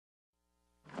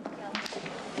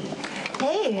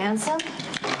Hey, handsome.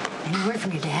 Any word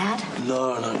from your dad?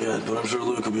 No, not yet, but I'm sure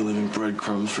Luke will be leaving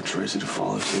breadcrumbs for Tracy to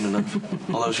follow soon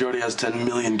enough. Although she already has 10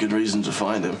 million good reasons to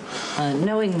find him.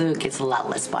 Knowing Luke, it's a lot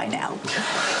less by now.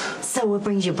 So what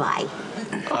brings you by?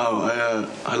 Oh, I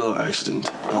had a little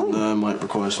accident, and I might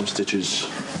require some stitches.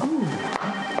 Oh.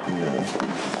 Yeah.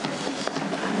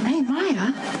 Hey,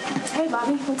 Maya. Hey,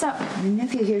 Bobby, what's up? Your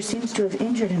nephew here seems to have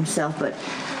injured himself, but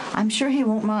I'm sure he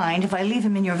won't mind if I leave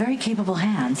him in your very capable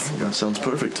hands. That sounds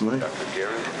perfect to me.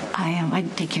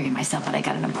 I'd take care of myself, but I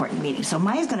got an important meeting. So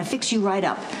Maya's going to fix you right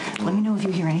up. Let me know if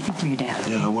you hear anything from your dad.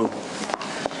 Yeah, I will.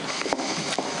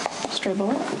 Stray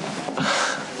bullet?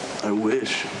 I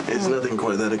wish. It's nothing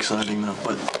quite that exciting, though,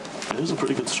 but it is a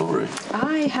pretty good story.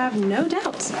 I have no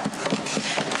doubts.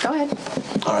 Go ahead.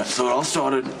 All right, so it all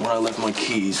started when I left my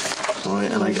keys, right?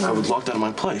 And I was locked out of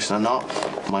my place. Now,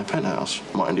 not my penthouse,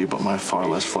 mind you, but my far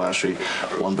less flashy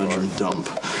one-bedroom dump.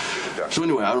 So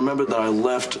anyway, I remembered that I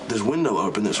left this window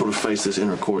open that sort of faced this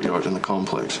inner courtyard in the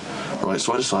complex, right?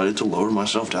 So I decided to lower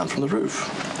myself down from the roof.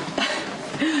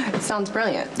 It sounds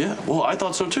brilliant. Yeah, well, I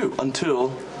thought so too,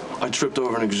 until I tripped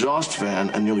over an exhaust fan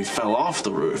and nearly fell off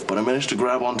the roof, but I managed to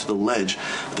grab onto the ledge.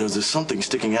 There was this something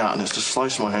sticking out, and it's just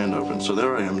sliced my hand open. So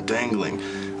there I am, dangling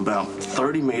about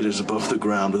 30 meters above the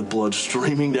ground with blood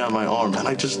streaming down my arm, and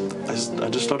I just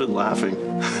started laughing.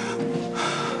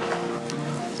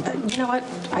 You know what?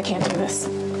 I can't do this.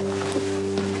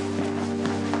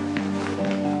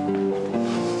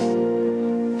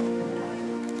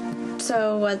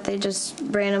 So what, they just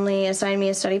randomly assigned me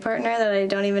a study partner that I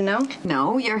don't even know?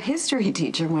 No, your history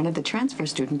teacher wanted the transfer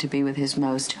student to be with his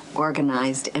most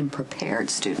organized and prepared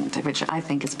student, which I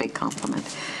think is a big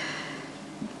compliment.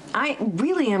 I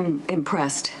really am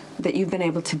impressed that you've been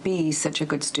able to be such a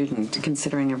good student,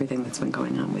 considering everything that's been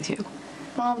going on with you.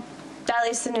 Well, at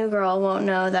least the new girl won't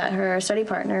know that her study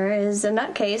partner is a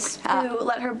nutcase who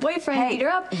let her boyfriend beat her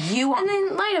up and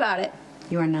then lied about it.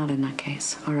 You are not a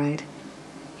nutcase, all right?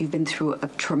 You've been through a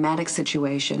traumatic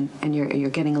situation, and you're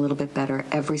getting a little bit better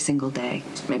every single day.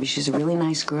 Maybe she's a really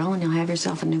nice girl, and you'll have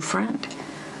yourself a new friend.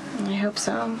 I hope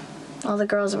so. All the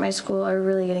girls at my school are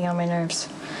really getting on my nerves.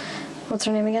 What's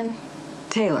her name again?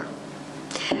 Taylor.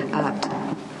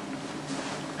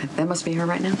 That must be her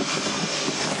right now.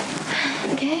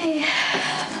 Okay.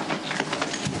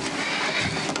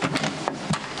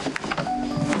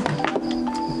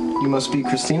 You must be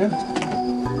Christina?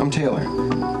 I'm Taylor.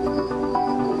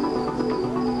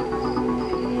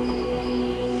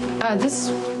 This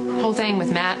whole thing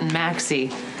with Matt and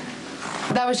Maxie,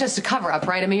 that was just a cover-up,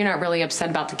 right? I mean, you're not really upset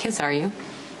about the kiss, are you?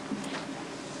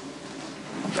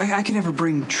 I could never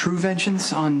bring true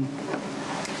vengeance on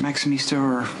Maximista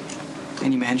or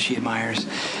any man she admires.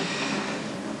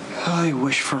 I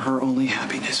wish for her only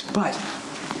happiness, but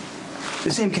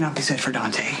the same cannot be said for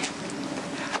Dante.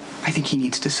 I think he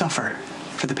needs to suffer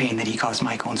for the pain that he caused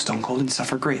Michael and Stone Cold, and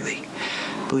suffer greatly.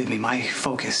 Believe me, my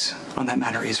focus on that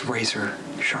matter is razor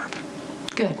sharp.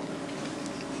 Good.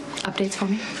 Updates for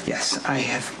me? Yes, I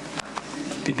have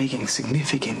been making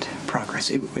significant progress.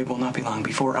 It will not be long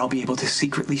before I'll be able to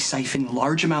secretly siphon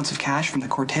large amounts of cash from the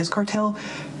Cortez cartel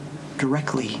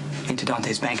directly into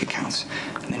Dante's bank accounts.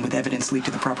 And then with evidence leaked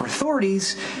to the proper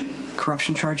authorities,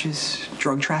 corruption charges,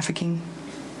 drug trafficking,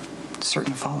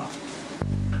 certain to follow.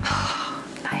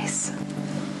 Nice.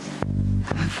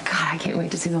 God, I can't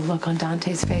wait to see the look on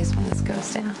Dante's face when this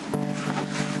goes down.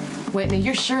 Wait, now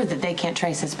you're sure that they can't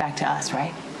trace this back to us,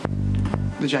 right?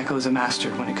 The Jackal is a master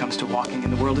when it comes to walking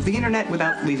in the world of the internet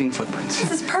without leaving footprints.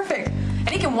 This is perfect. And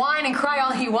he can whine and cry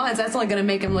all he wants. That's only going to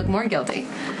make him look more guilty.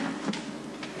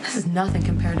 This is nothing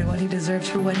compared to what he deserves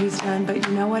for what he's done, but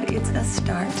you know what? It's a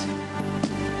start.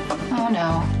 Oh,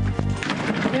 no.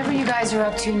 Whatever you guys are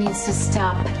up to needs to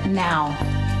stop now.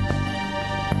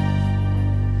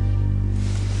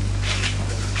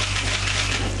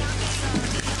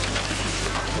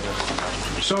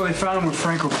 So they found where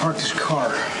Franco parked his car.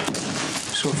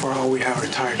 So far, all we have are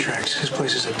tire tracks. This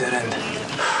place is a dead end.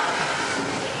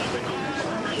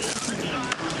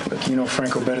 Look, you know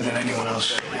Franco better than anyone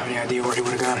else. You have any idea where he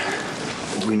would have gone?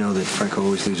 We know that Franco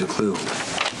always leaves a clue.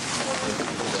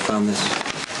 Found this.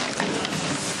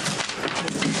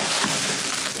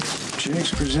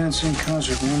 Jake's presents in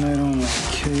concert, one night only.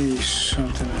 Case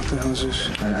something. What the hell is this?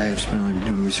 I have spent all day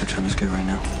doing research on this guy right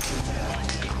now.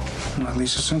 Well, at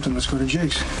least it's something. Let's go to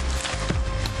Jake's.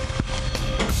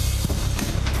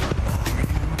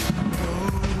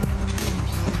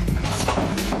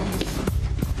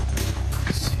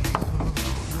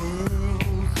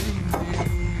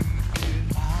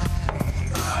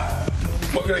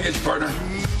 What can I get you, partner?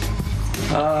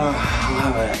 I'll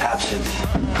have an absinthe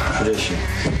tradition.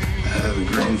 the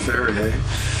Green Ferry, hey?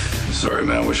 Sorry,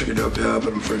 man, wish I could help you out,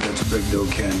 but I'm afraid that's a big no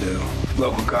can do.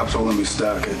 Local cops won't let me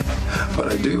stock it.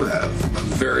 But I do have a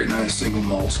very nice single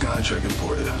malt scotch I can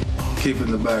pour you. Keep it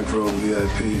in the back for all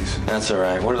VIPs. That's all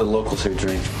right. What do the locals here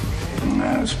drink?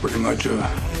 Nah, it's pretty much a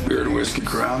beer and whiskey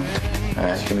crowd. All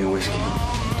right, give me a whiskey.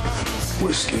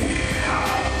 Whiskey.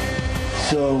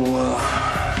 So,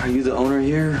 are you the owner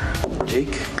here,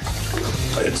 Jake?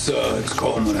 It's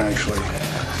Coleman, actually.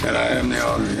 And I am the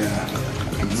owner, yeah.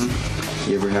 Mm-hmm.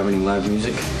 You ever have any live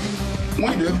music?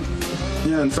 We do.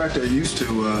 Yeah, in fact, I used to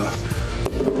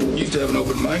have an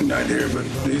open mic night here, but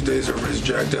these days everybody's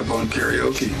jacked up on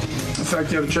karaoke. In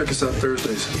fact, you have to check us out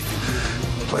Thursdays.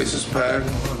 Place is packed,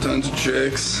 tons of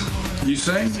chicks. You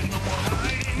sing?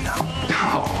 No.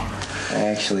 Oh. I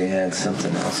actually had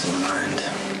something else in mind.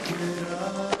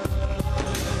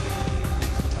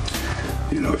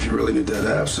 You know, if you really need that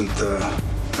absinthe,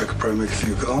 I could probably make a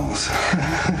few calls.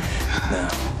 No.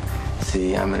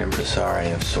 See, I'm an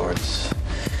impresario of sorts.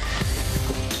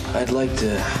 I'd like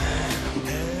to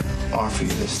offer you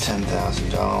this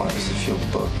 $10,000 if you'll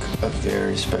book a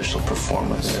very special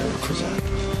performer that I represent.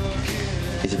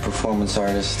 He's a performance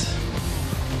artist.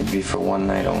 It'd be for one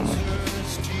night only.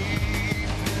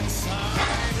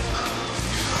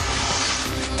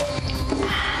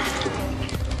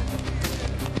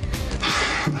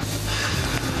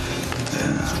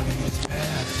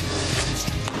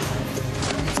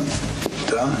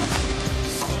 Done.